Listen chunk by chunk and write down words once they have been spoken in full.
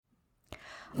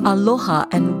Aloha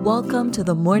and welcome to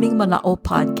the Morning Mana'o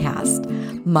podcast.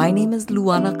 My name is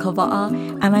Luana Kava'a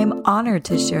and I'm honored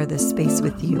to share this space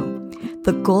with you.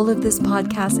 The goal of this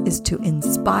podcast is to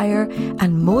inspire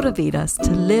and motivate us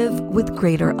to live with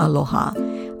greater aloha.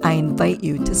 I invite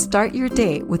you to start your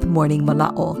day with Morning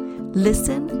Mana'o.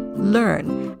 Listen,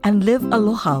 learn, and live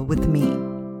aloha with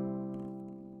me.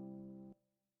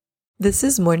 This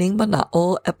is Morning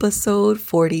Mana'o, episode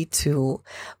 42.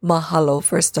 Mahalo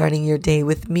for starting your day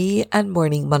with me and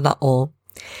Morning Mana'o.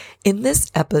 In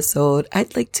this episode,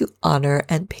 I'd like to honor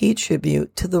and pay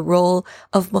tribute to the role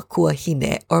of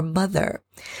makuahine, or mother.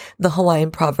 The Hawaiian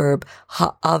proverb,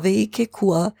 ha'awe ke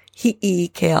kua, hi'i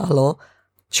ke alo,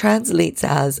 translates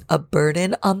as a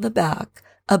burden on the back,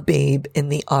 a babe in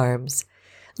the arms.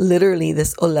 Literally,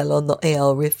 this olelo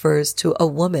no'eau refers to a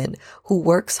woman who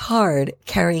works hard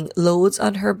carrying loads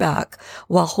on her back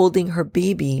while holding her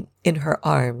baby in her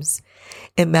arms.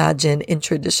 Imagine in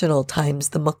traditional times,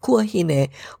 the makuahine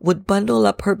would bundle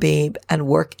up her babe and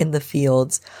work in the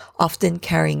fields, often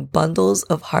carrying bundles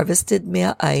of harvested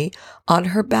mea'ai on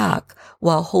her back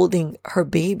while holding her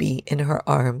baby in her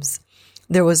arms.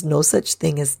 There was no such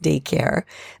thing as daycare,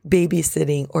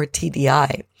 babysitting, or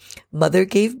TDI. Mother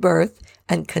gave birth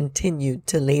and continued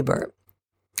to labor.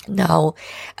 Now,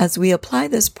 as we apply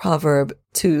this proverb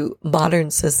to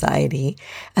modern society,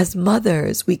 as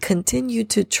mothers, we continue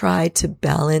to try to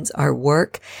balance our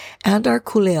work and our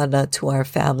kuleana to our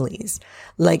families.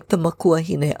 Like the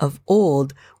makuahine of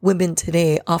old, women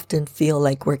today often feel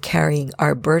like we're carrying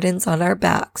our burdens on our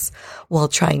backs while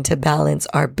trying to balance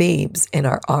our babes in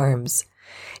our arms.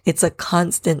 It's a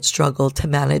constant struggle to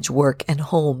manage work and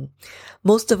home.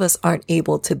 Most of us aren't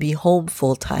able to be home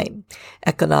full-time.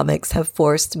 Economics have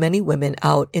forced many women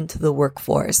out into the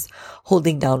workforce,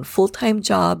 holding down full-time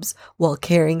jobs while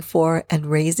caring for and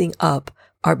raising up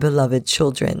our beloved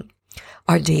children.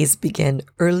 Our days begin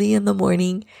early in the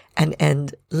morning and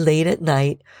end late at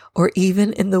night, or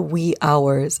even in the wee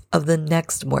hours of the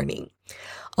next morning.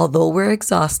 Although we're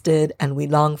exhausted and we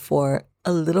long for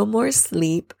a little more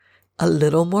sleep, a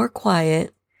little more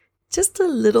quiet, just a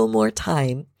little more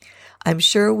time, I'm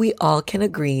sure we all can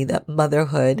agree that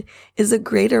motherhood is a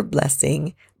greater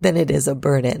blessing than it is a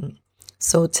burden.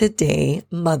 So today,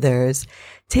 mothers,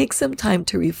 take some time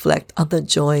to reflect on the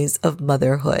joys of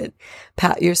motherhood.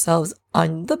 Pat yourselves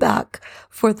on the back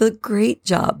for the great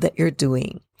job that you're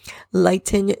doing.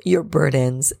 Lighten your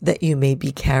burdens that you may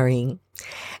be carrying.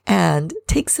 And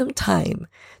take some time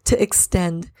to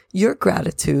extend your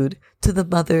gratitude to the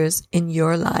mothers in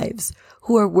your lives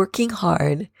who are working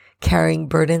hard, carrying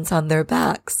burdens on their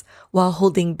backs while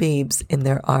holding babes in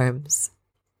their arms.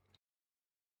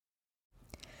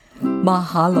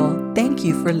 Mahalo. Thank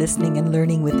you for listening and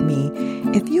learning with me.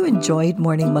 If you enjoyed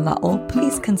Morning Mana'o,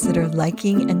 please consider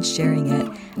liking and sharing it.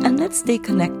 And let's stay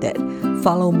connected.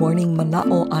 Follow Morning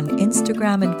Mana'o on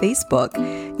Instagram and Facebook.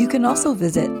 You can also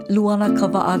visit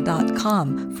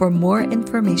luanakava'a.com for more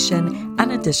information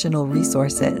and additional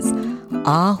resources.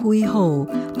 Ahui ho.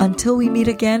 Until we meet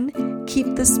again,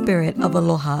 keep the spirit of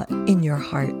aloha in your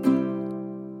heart.